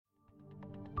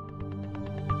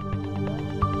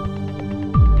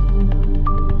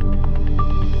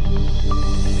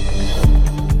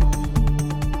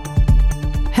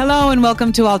Hello and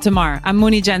welcome to Altamar. I'm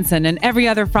Mouni Jensen, and every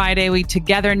other Friday we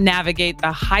together navigate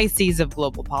the high seas of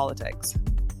global politics.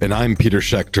 And I'm Peter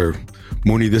Schechter.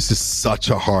 Mouni, this is such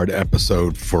a hard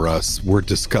episode for us. We're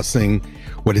discussing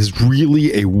what is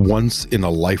really a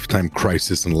once-in-a-lifetime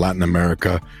crisis in Latin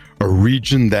America, a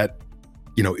region that,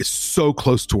 is so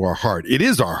close to our heart. It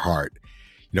is our heart.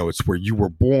 It's where you were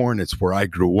born. It's where I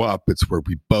grew up. It's where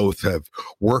we both have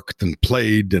worked and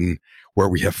played, and where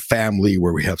we have family,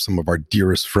 where we have some of our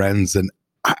dearest friends. And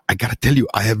I got to tell you,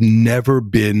 I have never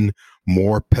been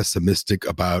more pessimistic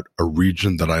about a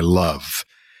region that I love.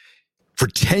 For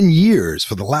 10 years,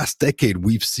 for the last decade,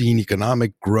 we've seen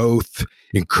economic growth,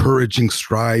 encouraging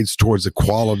strides towards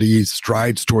equality,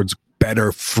 strides towards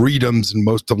better freedoms in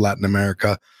most of Latin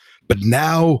America. But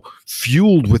now,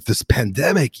 fueled with this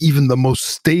pandemic, even the most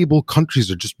stable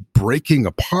countries are just breaking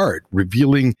apart,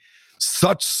 revealing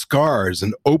such scars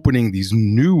and opening these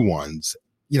new ones.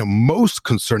 Most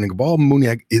concerning of all,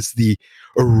 Mouni, is the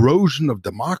erosion of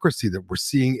democracy that we're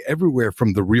seeing everywhere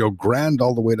from the Rio Grande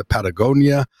all the way to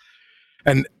Patagonia.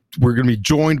 And we're going to be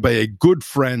joined by a good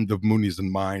friend of Mouni's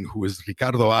and mine, who is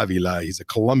Ricardo Avila. He's a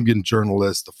Colombian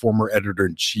journalist, the former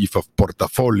editor-in-chief of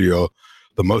Portafolio,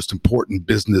 the most important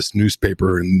business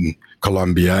newspaper in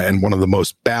Colombia, and one of the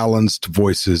most balanced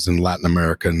voices in Latin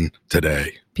America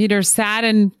today. Peter, sad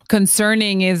and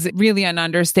concerning is really an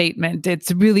understatement.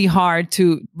 It's really hard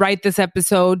to write this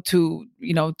episode, to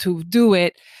do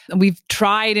it. We've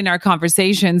tried in our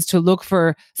conversations to look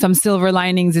for some silver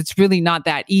linings. It's really not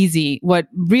that easy. What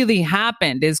really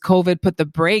happened is COVID put the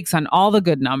brakes on all the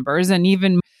good numbers, and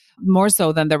even more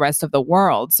so than the rest of the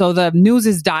world. So the news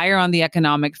is dire on the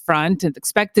economic front, and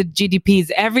expected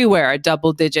GDPs everywhere are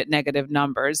double-digit negative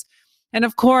numbers. And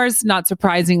of course, not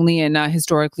surprisingly, in a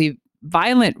historically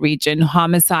violent region,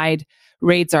 homicide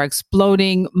rates are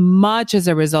exploding, much as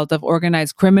a result of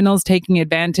organized criminals taking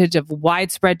advantage of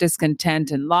widespread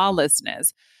discontent and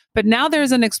lawlessness. But now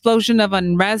there's an explosion of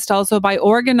unrest also by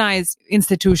organized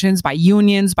institutions, by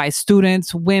unions, by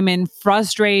students, women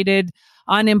frustrated,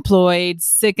 unemployed,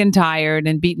 sick and tired,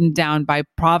 and beaten down by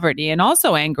poverty, and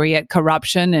also angry at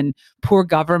corruption and poor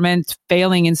government,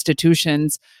 failing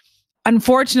institutions.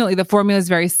 Unfortunately, the formula is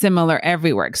very similar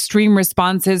everywhere. Extreme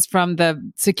responses from the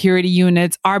security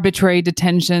units, arbitrary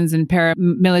detentions, and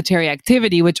paramilitary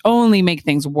activity, which only make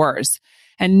things worse.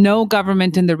 And no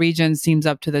government in the region seems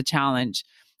up to the challenge.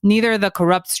 Neither the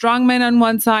corrupt strongmen on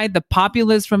one side, the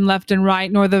populists from left and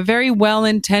right, nor the very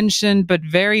well-intentioned but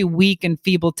very weak and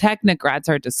feeble technocrats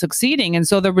are succeeding. And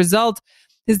so the result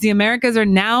is the Americas are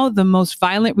now the most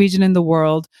violent region in the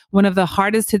world, one of the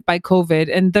hardest hit by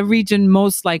COVID, and the region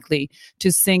most likely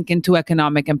to sink into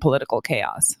economic and political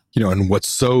chaos. And what's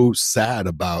so sad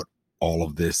about all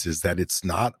of this is that it's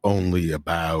not only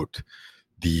about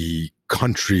the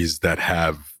countries that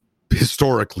have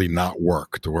historically not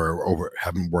worked or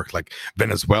haven't worked, like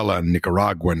Venezuela and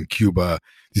Nicaragua and Cuba,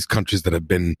 these countries that have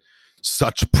been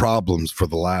such problems for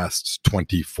the last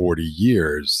 20, 40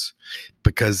 years.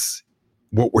 Because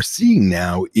what we're seeing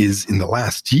now is in the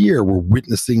last year, we're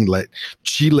witnessing like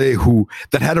Chile,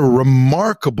 that had a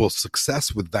remarkable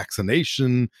success with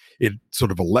vaccination. It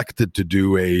sort of elected to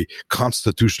do a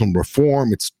constitutional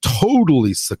reform. It's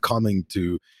totally succumbing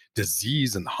to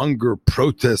disease and hunger,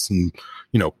 protests, and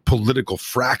political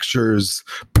fractures.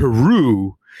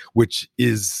 Peru, which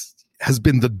has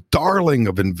been the darling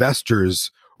of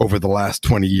investors over the last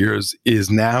 20 years, is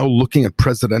now looking at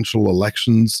presidential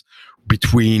elections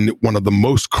between one of the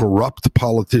most corrupt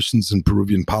politicians in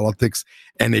Peruvian politics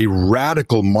and a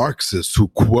radical Marxist who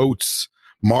quotes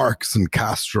Marx and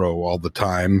Castro all the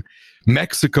time.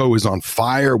 Mexico is on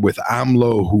fire with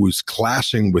AMLO, who is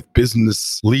clashing with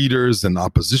business leaders and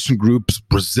opposition groups.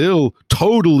 Brazil,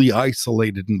 totally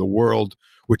isolated in the world,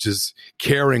 which is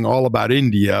caring all about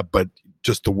India, but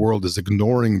just the world is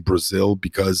ignoring Brazil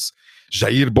because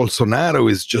Jair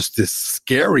Bolsonaro is just this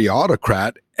scary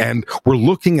autocrat. And we're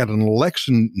looking at an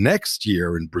election next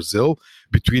year in Brazil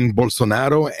between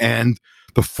Bolsonaro and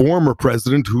the former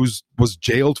president who was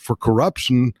jailed for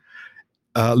corruption,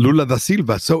 Lula da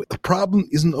Silva. So the problem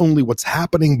isn't only what's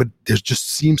happening, but there just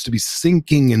seems to be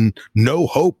sinking and no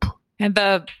hope. And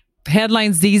the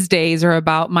headlines these days are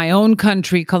about my own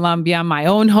country, Colombia, my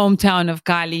own hometown of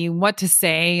Cali, what to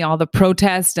say, all the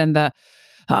protests and the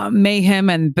mayhem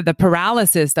and the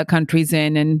paralysis the country's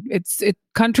in. And it's a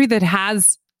country that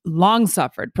has long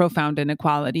suffered profound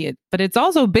inequality, but it's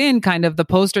also been kind of the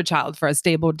poster child for a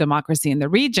stable democracy in the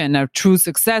region. A true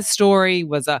success story,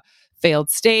 was a failed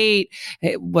state,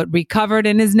 what recovered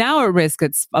and is now at risk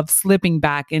of slipping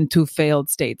back into failed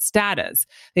state status.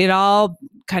 It all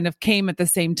kind of came at the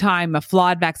same time: a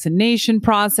flawed vaccination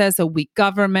process, a weak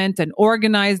government, an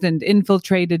organized and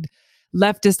infiltrated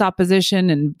leftist opposition,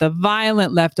 and the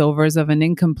violent leftovers of an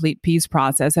incomplete peace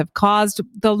process have caused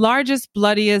the largest,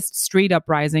 bloodiest street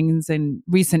uprisings in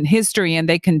recent history, and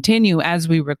they continue as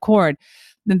we record.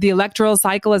 The electoral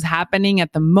cycle is happening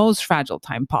at the most fragile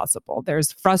time possible.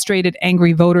 There's frustrated,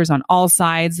 angry voters on all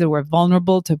sides that were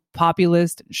vulnerable to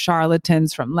populists and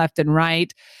charlatans from left and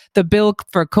right. The bill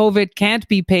for COVID can't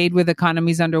be paid with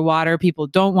economies underwater. People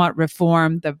don't want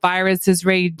reform. The virus is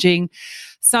raging.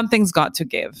 Something's got to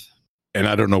give. And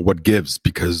I don't know what gives,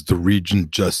 because the region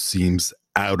just seems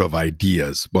out of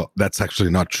ideas. Well, that's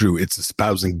actually not true. It's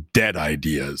espousing dead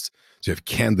ideas. So you have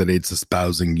candidates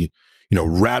espousing,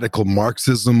 radical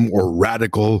Marxism or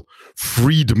radical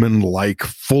Friedman-like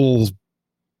full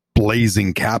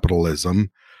blazing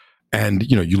capitalism. And,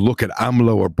 you look at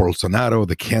AMLO or Bolsonaro,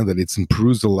 the candidates in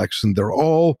Peru's election, they're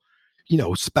all,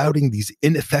 spouting these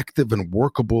ineffective and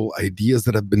workable ideas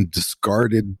that have been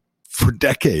discarded for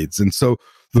decades. And so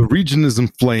the region is in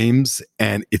flames,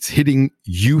 and it's hitting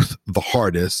youth the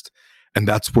hardest. And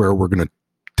that's where we're going to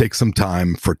take some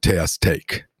time for Tea's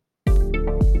Take.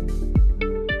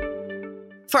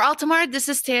 For Altamar, this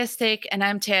is Tea's Take, and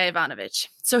I'm Tea Ivanovic.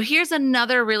 So here's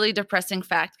another really depressing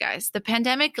fact, guys. The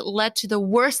pandemic led to the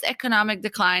worst economic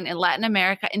decline in Latin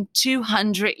America in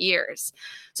 200 years.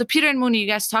 So Peter and Mouni, you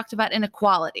guys talked about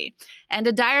inequality, and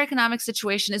the dire economic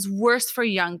situation is worse for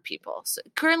young people. So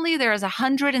currently, there is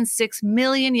 106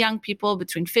 million young people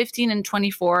between 15 and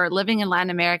 24 living in Latin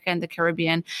America and the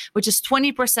Caribbean, which is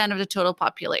 20% of the total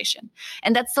population.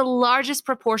 And that's the largest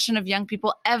proportion of young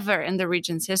people ever in the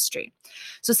region's history.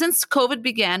 So since COVID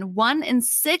began, 1 in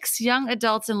 6 young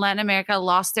adults in Latin America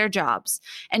lost their jobs,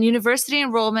 and university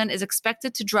enrollment is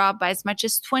expected to drop by as much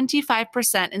as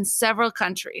 25% in several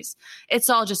countries. It's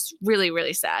all just really,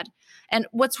 really sad. And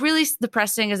what's really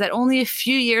depressing is that only a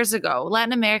few years ago,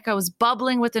 Latin America was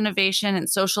bubbling with innovation and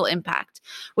social impact.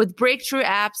 With breakthrough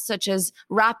apps such as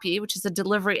Rappi, which is a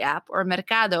delivery app, or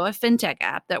Mercado, a fintech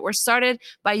app, that were started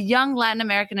by young Latin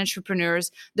American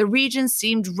entrepreneurs, the region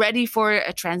seemed ready for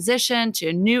a transition to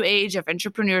a new age of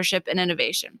entrepreneurship and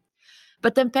innovation.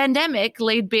 But the pandemic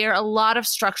laid bare a lot of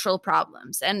structural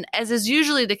problems. And as is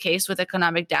usually the case with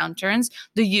economic downturns,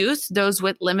 the youth, those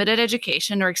with limited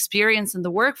education or experience in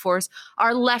the workforce,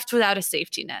 are left without a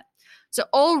safety net. So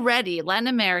already Latin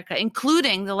America,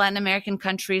 including the Latin American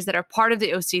countries that are part of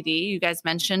the OECD, you guys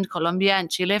mentioned Colombia and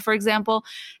Chile, for example,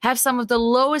 have some of the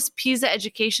lowest PISA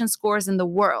education scores in the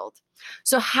world.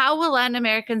 So how will Latin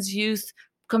Americans' youth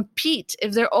compete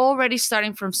if they're already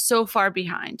starting from so far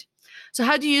behind? So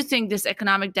how do you think this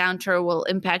economic downturn will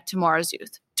impact tomorrow's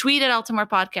youth? Tweet at Altamar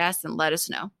Podcast and let us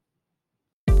know.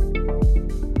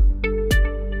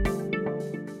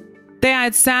 Yeah,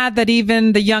 it's sad that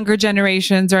even the younger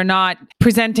generations are not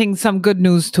presenting some good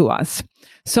news to us.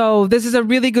 So this is a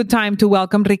really good time to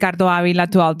welcome Ricardo Avila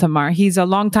to Altamar. He's a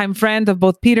longtime friend of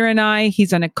both Peter and I.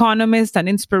 He's an economist, an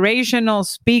inspirational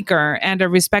speaker, and a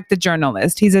respected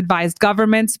journalist. He's advised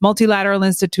governments, multilateral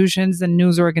institutions, and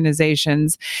news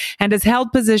organizations, and has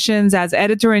held positions as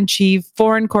editor-in-chief,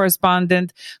 foreign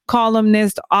correspondent,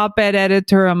 columnist, op-ed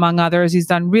editor, among others. He's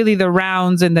done really the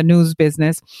rounds in the news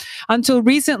business. Until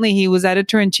recently, he was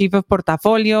editor-in-chief of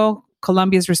Portafolio,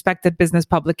 Colombia's respected business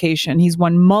publication. He's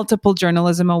won multiple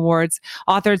journalism awards,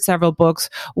 authored several books,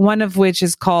 one of which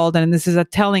is called, and this is a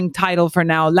telling title for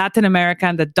now, Latin America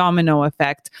and the Domino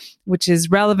Effect, which is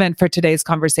relevant for today's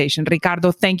conversation.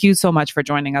 Ricardo, thank you so much for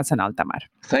joining us in Altamar.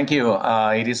 Thank you.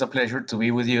 It is a pleasure to be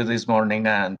with you this morning.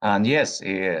 And yes,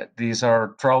 these are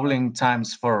troubling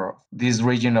times for this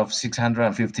region of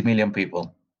 650 million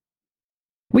people.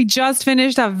 We just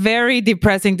finished a very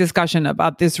depressing discussion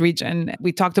about this region.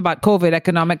 We talked about COVID,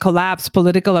 economic collapse,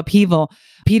 political upheaval.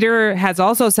 Peter has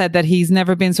also said that he's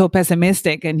never been so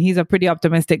pessimistic, and he's a pretty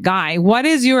optimistic guy. What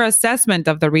is your assessment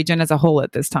of the region as a whole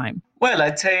at this time? Well,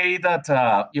 I'd say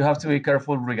that you have to be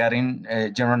careful regarding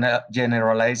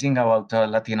generalizing about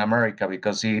Latin America,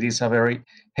 because it is a very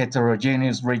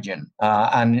heterogeneous region.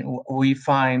 And we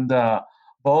find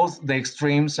both the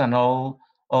extremes and all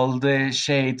the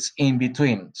shades in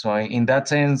between. So in that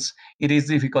sense, it is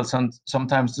difficult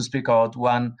sometimes to speak about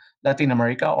one Latin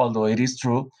America, although it is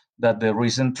true that the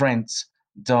recent trends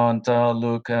don't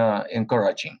look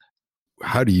encouraging.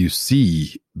 How do you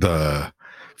see the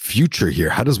future here?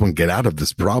 How does one get out of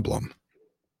this problem?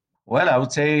 Well, I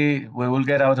would say we will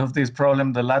get out of this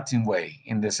problem the Latin way,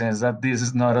 in the sense that this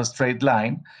is not a straight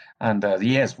line. And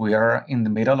yes, we are in the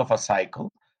middle of a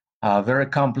cycle. a very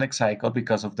complex cycle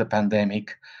because of the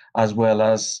pandemic, as well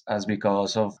as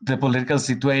because of the political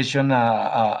situation,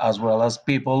 as well as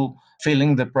people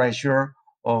feeling the pressure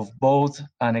of both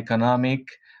an economic,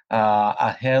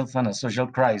 a health, and a social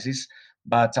crisis.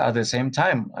 But at the same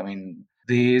time, I mean,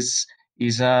 this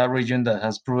is a region that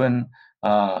has proven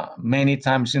many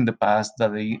times in the past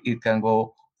that it can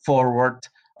go forward.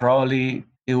 Probably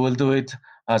it will do it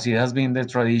as it has been the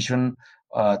tradition,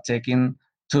 taking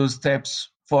two steps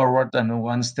forward and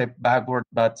one step backward.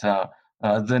 But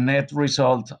the net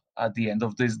result at the end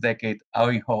of this decade,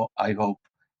 I hope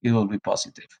it will be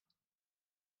positive.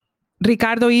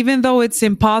 Ricardo, even though it's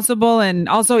impossible and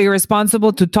also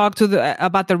irresponsible to talk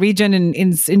about the region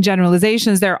in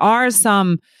generalizations, there are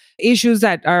some issues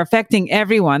that are affecting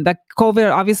everyone.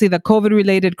 Obviously the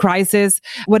COVID-related crisis,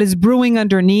 what is brewing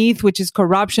underneath, which is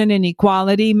corruption,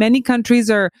 inequality. Many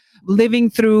countries are living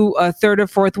through a third or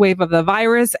fourth wave of the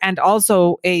virus and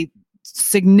also a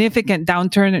significant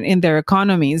downturn in their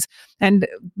economies. And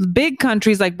big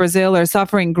countries like Brazil are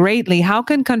suffering greatly. How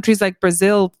can countries like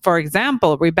Brazil, for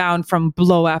example, rebound from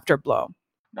blow after blow?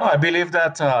 No, I believe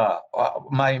that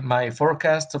my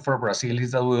forecast for Brazil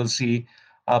is that we will see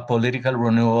a political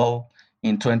renewal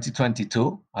in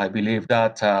 2022. I believe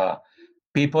that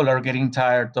people are getting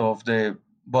tired of the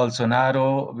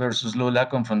Bolsonaro versus Lula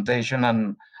confrontation,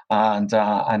 and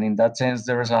in that sense,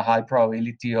 there is a high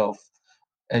probability of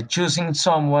choosing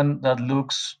someone that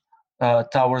looks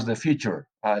towards the future,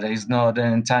 that is not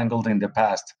entangled in the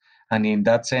past. And in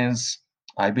that sense,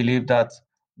 I believe that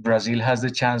Brazil has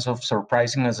the chance of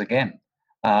surprising us again,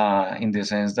 in the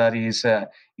sense that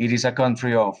it is a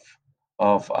country of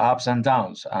ups and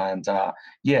downs. And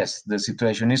yes, the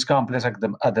situation is complex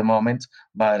at the moment,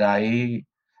 but I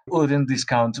wouldn't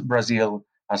discount Brazil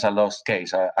as a lost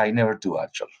case. I never do,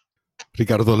 actually.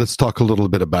 Ricardo, let's talk a little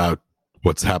bit about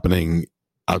what's happening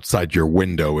outside your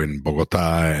window in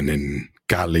Bogota and in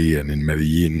Cali and in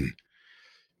Medellin.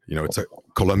 You know,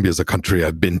 Colombia is a country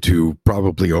I've been to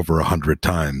probably over 100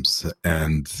 times,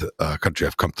 and a country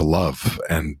I've come to love.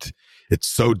 And it's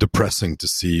so depressing to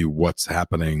see what's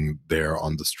happening there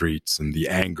on the streets and the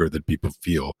anger that people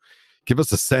feel. Give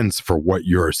us a sense for what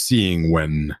you're seeing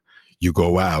when you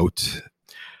go out,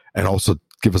 and also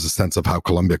give us a sense of how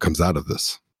Colombia comes out of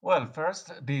this. Well,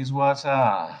 first, this was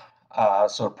a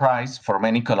surprise for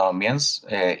many Colombians.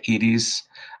 It is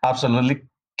absolutely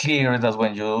clear that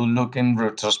when you look in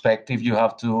retrospective, you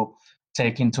have to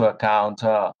take into account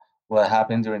what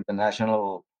happened during the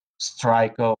national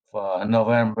strike of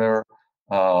November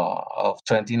of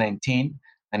 2019.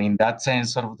 And in that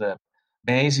sense, sort of the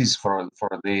basis for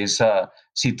this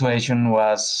situation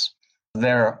was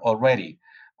there already.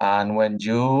 And when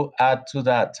you add to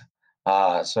that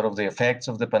sort of the effects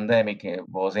of the pandemic,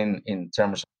 both in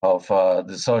terms of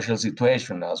the social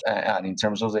situation and in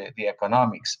terms of the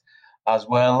economics, as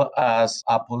well as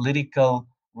a political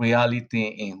reality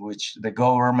in which the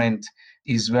government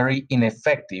is very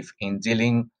ineffective in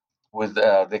dealing with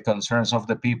the concerns of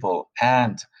the people.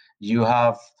 And you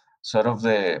have sort of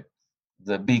the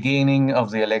beginning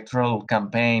of the electoral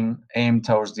campaign aimed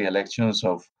towards the elections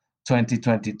of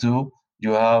 2022.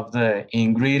 You have the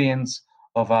ingredients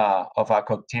of a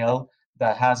cocktail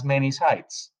that has many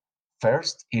sides.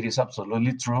 First, it is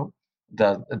absolutely true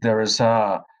that there is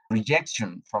a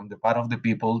rejection from the part of the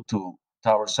people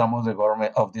towards some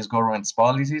of these government's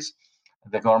policies.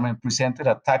 The government presented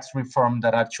a tax reform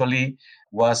that actually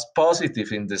was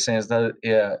positive in the sense that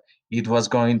it was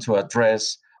going to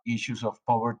address issues of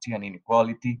poverty and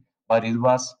inequality, but it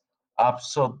was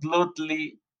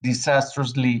absolutely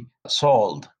disastrously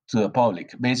sold to the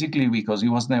public, basically because it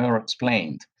was never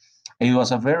explained. It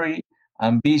was a very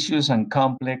ambitious and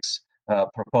complex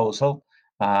proposal,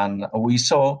 and we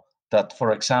saw that,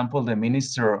 for example, the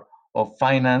Minister of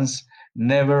Finance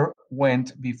never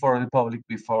went before the public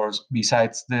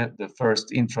besides the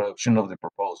first introduction of the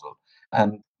proposal,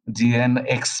 and didn't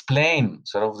explain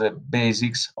sort of the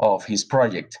basics of his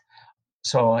project.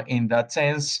 So in that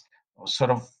sense,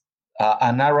 sort of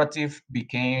a narrative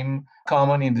became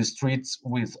common in the streets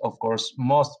with, of course,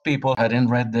 most people hadn't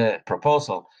read the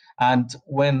proposal. And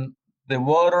when the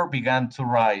water began to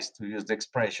rise, to use the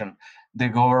expression, the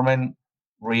government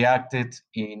reacted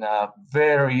in a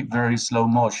very, very slow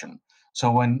motion.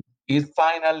 So when it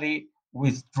finally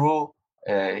withdrew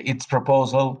its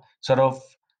proposal, sort of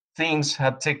things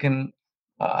had taken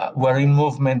were in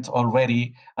movement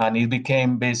already, and it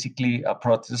became basically a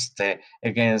protest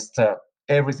against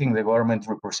everything the government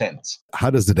represents. How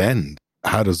does it end?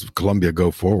 How does Colombia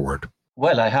go forward?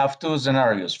 Well, I have two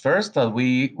scenarios. First, that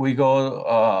we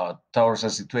go towards a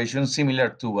situation similar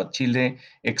to what Chile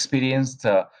experienced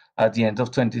at the end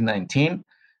of 2019.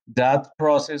 That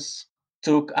process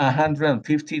took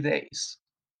 150 days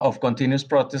of continuous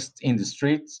protest in the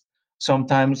streets,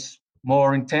 sometimes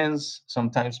more intense,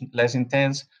 sometimes less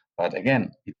intense. But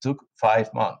again, it took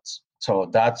 5 months. So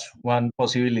that's one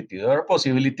possibility. The other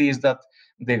possibility is that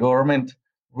the government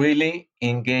really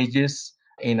engages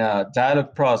in a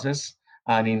dialogue process.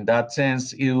 And in that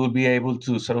sense, it will be able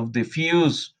to sort of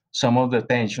diffuse some of the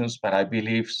tensions. But I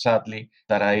believe, sadly,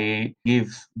 that I give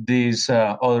this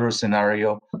other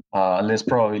scenario less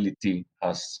probability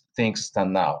as things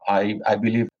stand now. I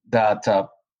believe that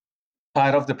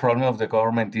part of the problem of the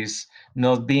government is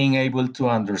not being able to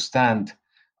understand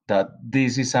that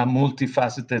this is a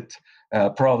multifaceted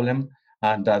problem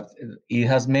and that it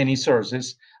has many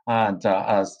sources. And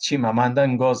as Chimamanda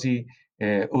Ngozi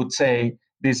would say,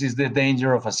 this is the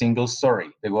danger of a single story.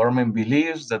 The government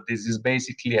believes that this is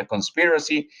basically a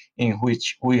conspiracy in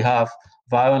which we have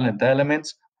violent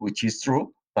elements, which is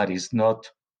true, but it's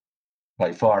not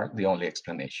by far the only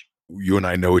explanation. You and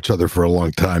I know each other for a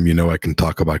long time. You know, I can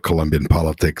talk about Colombian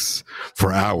politics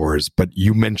for hours, but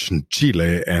you mentioned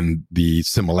Chile, and the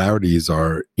similarities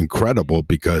are incredible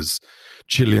because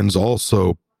Chileans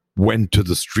also went to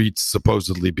the streets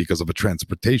supposedly because of a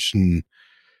transportation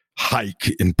hike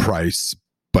in price.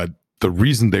 But the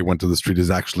reason they went to the street is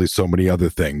actually so many other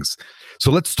things.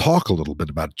 So let's talk a little bit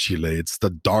about Chile. It's the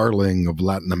darling of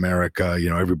Latin America.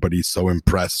 You know, everybody's so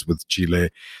impressed with Chile.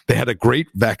 They had a great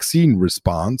vaccine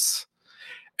response,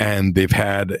 and they've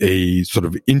had a sort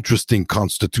of interesting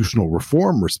constitutional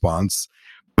reform response.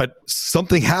 But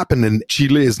something happened, and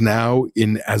Chile is now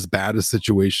in as bad a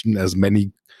situation as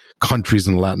many countries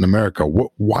in Latin America.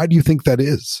 Why do you think that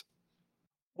is?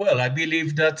 Well, I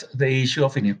believe that the issue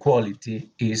of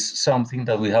inequality is something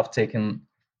that we have taken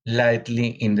lightly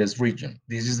in this region.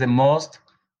 This is the most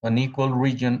unequal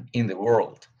region in the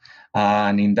world.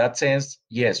 And in that sense,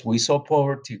 yes, we saw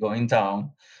poverty going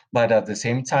down, but at the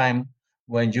same time,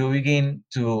 when you begin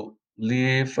to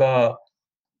leave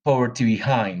poverty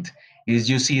behind, is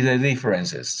you see the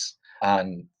differences.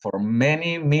 And for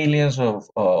many millions of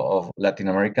Latin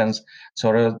Americans,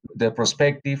 sort of the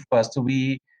perspective was to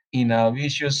be in a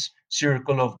vicious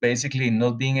circle of basically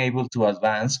not being able to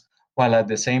advance, while at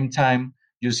the same time,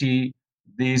 you see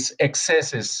these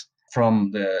excesses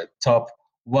from the top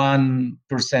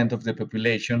 1% of the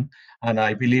population. And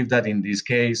I believe that in this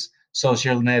case,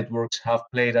 social networks have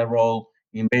played a role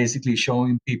in basically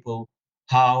showing people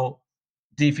how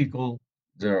difficult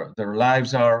their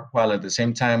lives are, while at the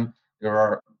same time, there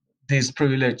are these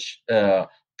privileged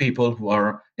people who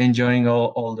are enjoying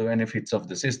all the benefits of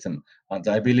the system. And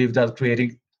I believe that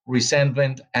creating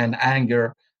resentment and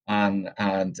anger, and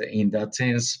in that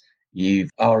sense, if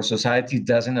our society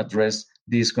doesn't address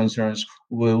these concerns,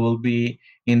 we will be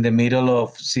in the middle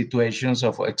of situations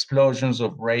of explosions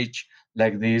of rage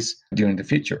like this during the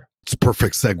future. It's a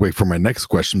perfect segue for my next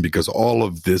question, because all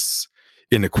of this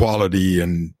inequality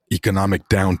and economic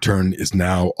downturn is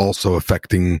now also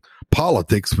affecting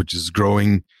politics, which is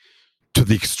growing to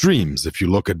the extremes. If you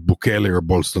look at Bukele or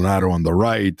Bolsonaro on the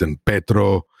right, and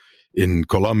Petro in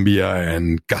Colombia,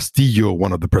 and Castillo,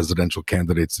 one of the presidential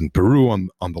candidates in Peru, on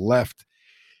the left,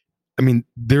 I mean,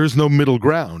 there's no middle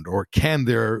ground. Or can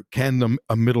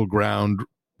a middle ground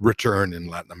return in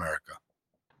Latin America?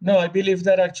 No, I believe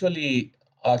that actually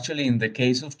in the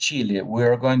case of Chile, we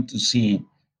are going to see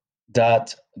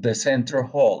that the center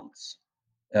holds.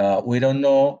 We don't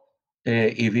know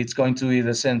if it's going to be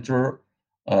the center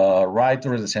right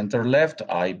or the center left.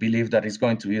 I believe that it's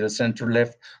going to be the center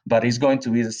left, but it's going to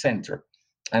be the center.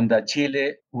 And that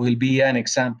Chile will be an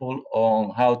example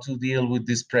on how to deal with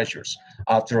these pressures.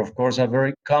 After, of course, a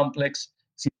very complex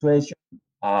situation,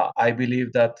 I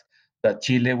believe that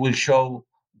Chile will show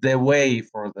the way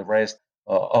for the rest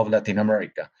of Latin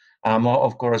America. I'm,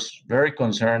 of course, very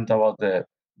concerned about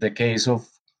the case of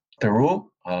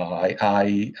Peru.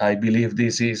 I believe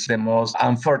this is the most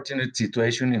unfortunate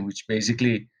situation in which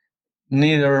basically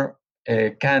neither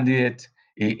candidate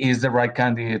is the right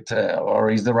candidate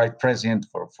or is the right president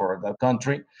for that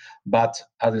country. But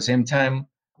at the same time,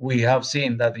 we have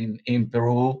seen that in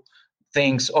Peru,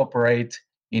 things operate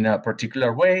in a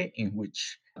particular way in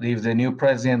which if the new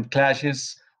president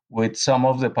clashes with some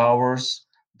of the powers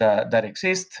that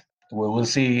exist, we will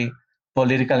see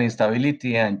political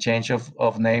instability and change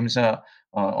of names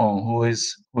on who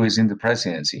is in the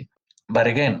presidency. But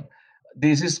again,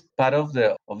 this is part of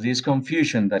this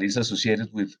confusion that is associated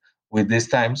with these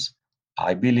times.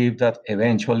 I believe that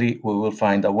eventually we will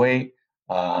find a way,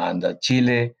 and that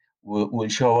Chile will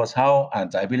show us how.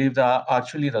 And I believe that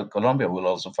actually that Colombia will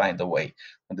also find a way,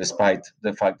 despite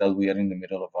the fact that we are in the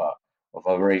middle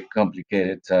a very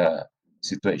complicated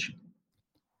situation.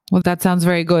 Well, that sounds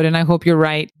very good, and I hope you're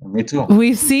right. Me too.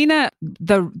 We've seen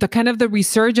the kind of the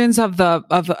resurgence of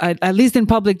at least in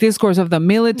public discourse of the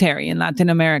military in Latin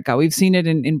America. We've seen it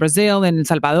in Brazil, in El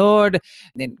Salvador,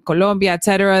 in Colombia,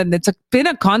 etc. And it's been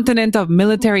a continent of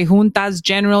military juntas,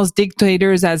 generals,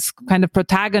 dictators as kind of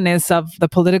protagonists of the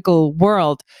political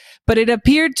world. But it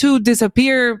appeared to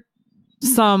disappear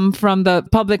some from the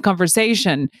public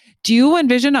conversation. Do you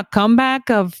envision a comeback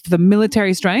of the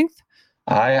military strength?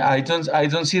 I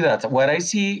don't see that. What I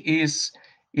see is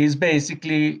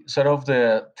basically sort of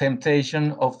the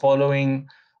temptation of following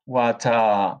what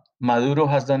Maduro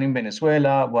has done in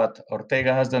Venezuela, what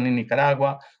Ortega has done in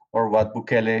Nicaragua, or what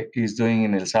Bukele is doing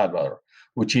in El Salvador,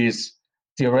 which is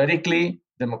theoretically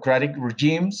democratic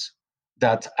regimes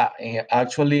that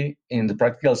actually, in the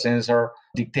practical sense, are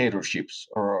dictatorships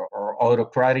or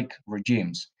autocratic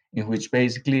regimes, in which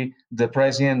basically the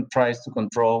president tries to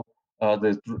control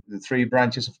the three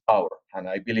branches of power. And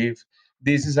I believe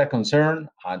this is a concern,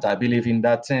 and I believe in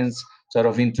that sense, sort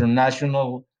of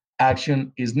international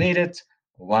action is needed.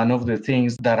 One of the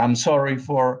things that I'm sorry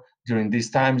for during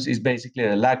these times is basically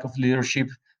the lack of leadership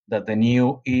that the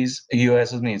new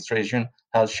U.S. administration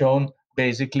has shown,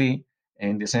 basically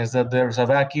in the sense that there's a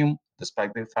vacuum,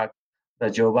 despite the fact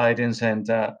that Joe Biden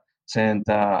sent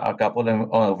a couple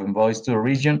of envoys to the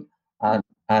region.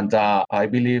 And I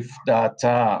believe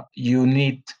that you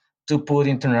need to put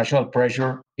international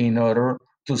pressure in order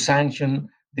to sanction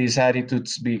these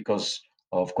attitudes because,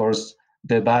 of course,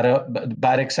 the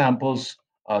bad examples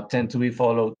tend to be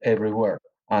followed everywhere.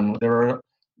 And there are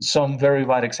some very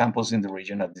bad examples in the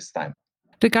region at this time.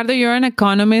 Ricardo, you're an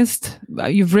economist.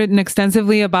 You've written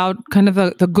extensively about kind of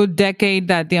the good decade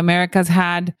that the Americas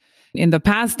had in the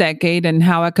past decade and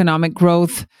how economic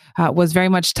growth was very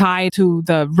much tied to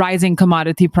the rising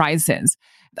commodity prices.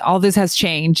 All this has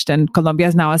changed, and Colombia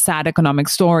is now a sad economic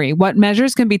story. What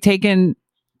measures can be taken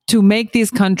to make these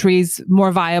countries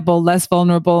more viable, less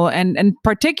vulnerable, and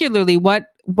particularly what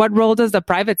role does the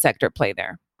private sector play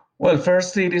there? Well,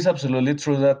 first, it is absolutely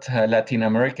true that Latin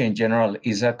America in general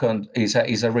is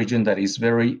a region that is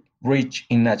very rich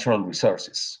in natural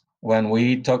resources. When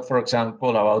we talk, for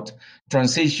example, about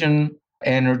transition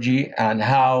energy and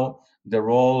how the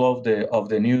role of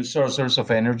the new sources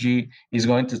of energy is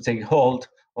going to take hold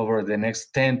over the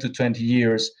next 10 to 20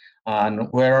 years, and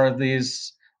where are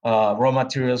these raw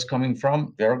materials coming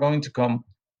from? They're going to come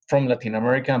from Latin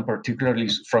America and particularly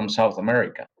from South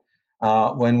America.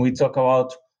 When we talk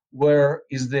about where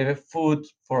is the food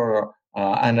for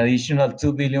an additional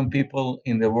 2 billion people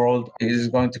in the world is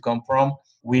going to come from,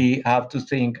 we have to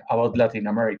think about Latin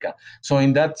America. So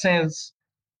in that sense,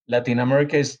 Latin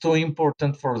America is too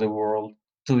important for the world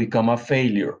to become a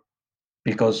failure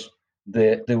because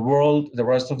the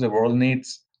rest of the world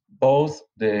needs both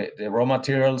the raw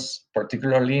materials,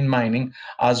 particularly in mining,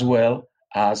 as well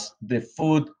as the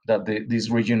food that this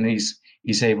region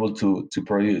is able to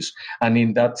produce. And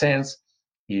in that sense,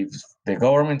 if the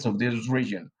governments of this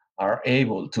region are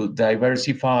able to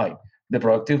diversify the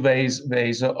productive base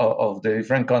of the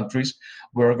different countries,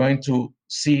 we're going to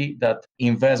see that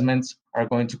investments are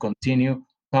going to continue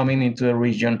coming into the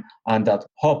region and that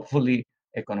hopefully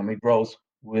economic growth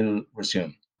will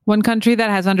resume. One country that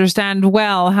has understood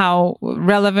well how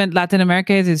relevant Latin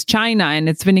America is China, and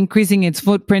it's been increasing its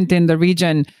footprint in the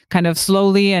region kind of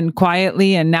slowly and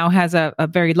quietly, and now has a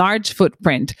very large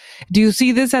footprint. Do you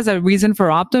see this as a reason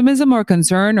for optimism or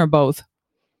concern or both?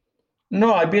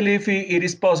 No, I believe it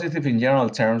is positive in general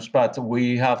terms, but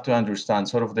we have to understand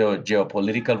sort of the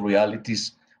geopolitical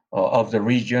realities of the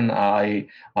region.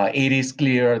 It is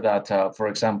clear that, for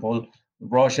example,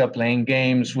 Russia playing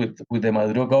games with the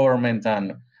Maduro government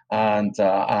and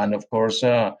of course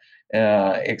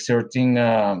exerting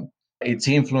its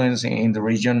influence in the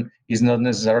region is not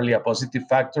necessarily a positive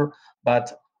factor,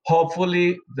 but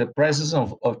hopefully the presence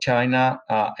of China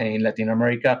in Latin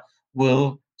America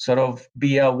will sort of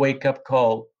be a wake-up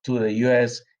call to the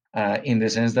U.S. In the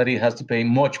sense that it has to pay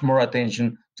much more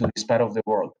attention to this part of the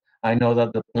world. I know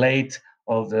that the plate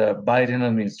of the Biden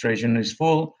administration is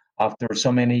full after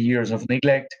so many years of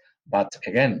neglect, but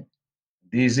again,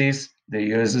 this is the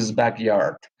U.S.'s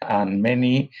backyard, and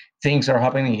many things are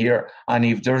happening here. And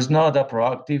if there's not a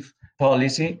proactive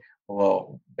policy,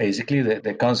 well, basically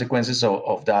the consequences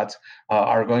of that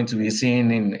are going to be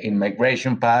seen in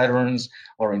migration patterns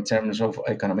or in terms of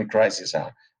economic crisis.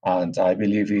 And I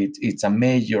believe it's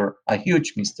a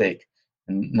huge mistake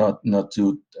not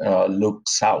to look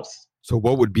south. So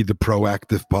what would be the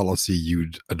proactive policy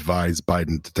you'd advise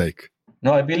Biden to take?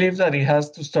 No, I believe that he has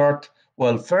to start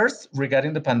Well, first,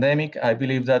 regarding the pandemic, I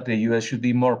believe that the U.S. should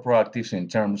be more proactive in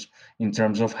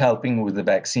terms of helping with the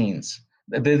vaccines.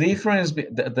 The difference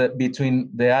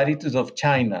between the attitude of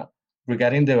China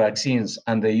regarding the vaccines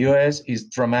and the U.S. is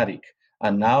dramatic.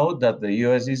 And now that the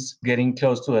U.S. is getting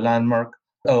close to a landmark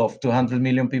of 200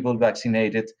 million people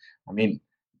vaccinated, I mean,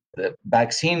 the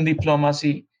vaccine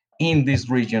diplomacy in this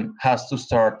region has to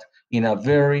start in a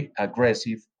very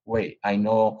aggressive way. I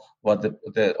know what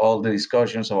all the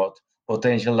discussions about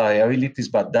potential liabilities,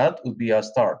 but that would be a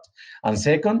start. And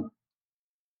second,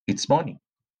 it's money.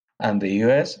 And the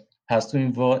US has to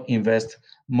invest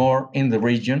more in the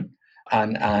region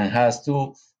and has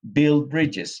to build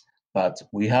bridges. But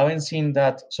we haven't seen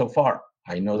that so far.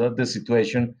 I know that the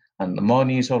situation and the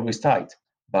money is always tight,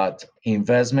 but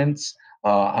investments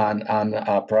and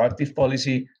a proactive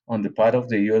policy on the part of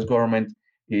the US government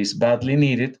is badly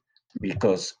needed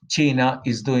because China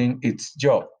is doing its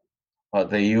job.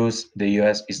 The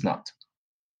US is not.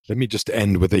 Let me just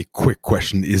end with a quick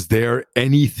question. Is there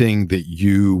anything that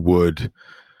you would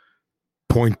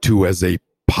point to as a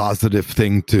positive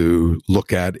thing to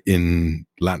look at in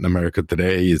Latin America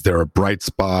today? Is there a bright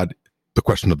spot? The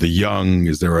question of the young,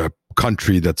 is there a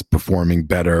country that's performing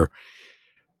better?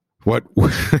 What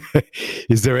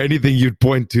is there anything you'd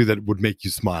point to that would make you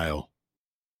smile?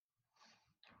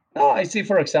 No, I see,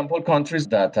 for example, countries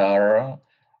that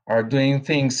are doing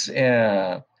things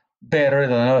better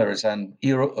than others, and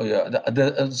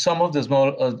some of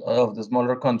the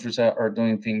smaller countries are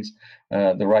doing things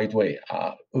the right way.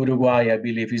 Uruguay, I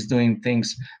believe, is doing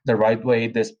things the right way,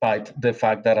 despite the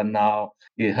fact that now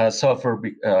it has suffered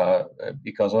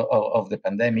because of the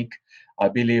pandemic. I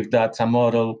believe that's a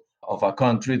model of a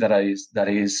country that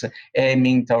is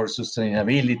aiming towards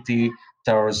sustainability,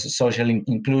 towards social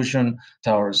inclusion,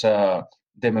 towards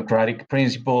democratic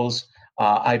principles.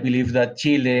 I believe that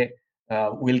Chile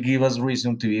will give us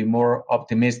reason to be more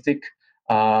optimistic.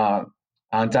 And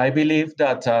I believe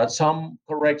that some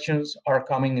corrections are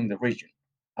coming in the region.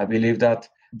 I believe that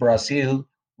Brazil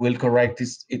will correct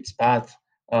its path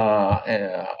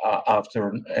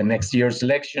after next year's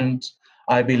elections.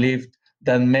 I believe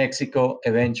that Mexico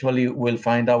eventually will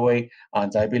find a way.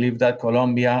 And I believe that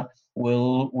Colombia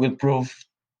will prove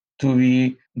to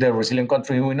be the resilient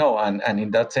country we know. And in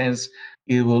that sense,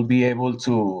 it will be able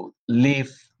to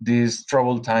leave these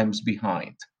troubled times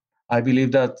behind. I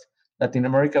believe that Latin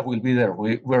America will be there.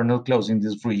 We're not closing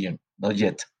this region, not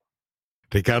yet.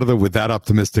 Ricardo, with that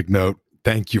optimistic note,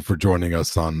 thank you for joining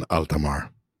us on Altamar.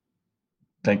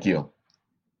 Thank you.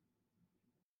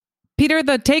 Peter,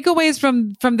 the takeaways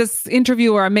from this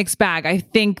interview are a mixed bag. I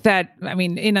think that,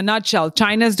 in a nutshell,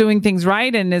 China's doing things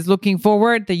right and is looking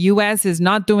forward. The U.S. is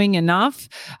not doing enough.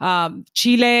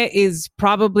 Chile is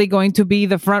probably going to be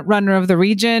the front runner of the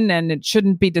region, and it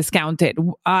shouldn't be discounted.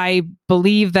 I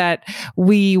believe that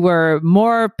we were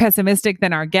more pessimistic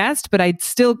than our guest, but I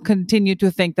still continue to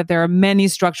think that there are many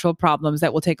structural problems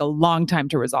that will take a long time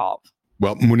to resolve.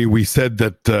 Well, Muni, we said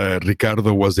that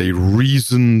Ricardo was a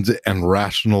reasoned and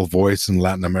rational voice in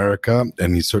Latin America,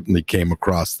 and he certainly came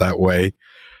across that way.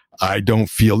 I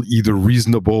don't feel either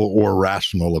reasonable or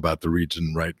rational about the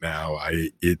region right now.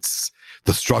 It's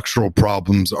the structural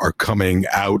problems are coming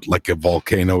out like a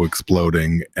volcano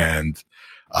exploding, and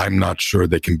I'm not sure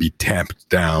they can be tamped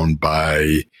down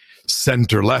by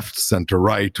center left, center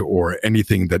right, or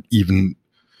anything that even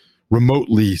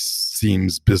remotely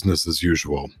seems business as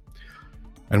usual.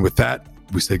 And with that,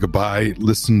 we say goodbye.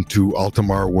 Listen to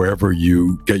Altamar wherever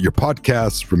you get your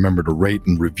podcasts. Remember to rate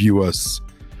and review us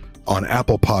on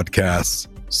Apple Podcasts.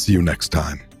 See you next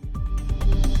time.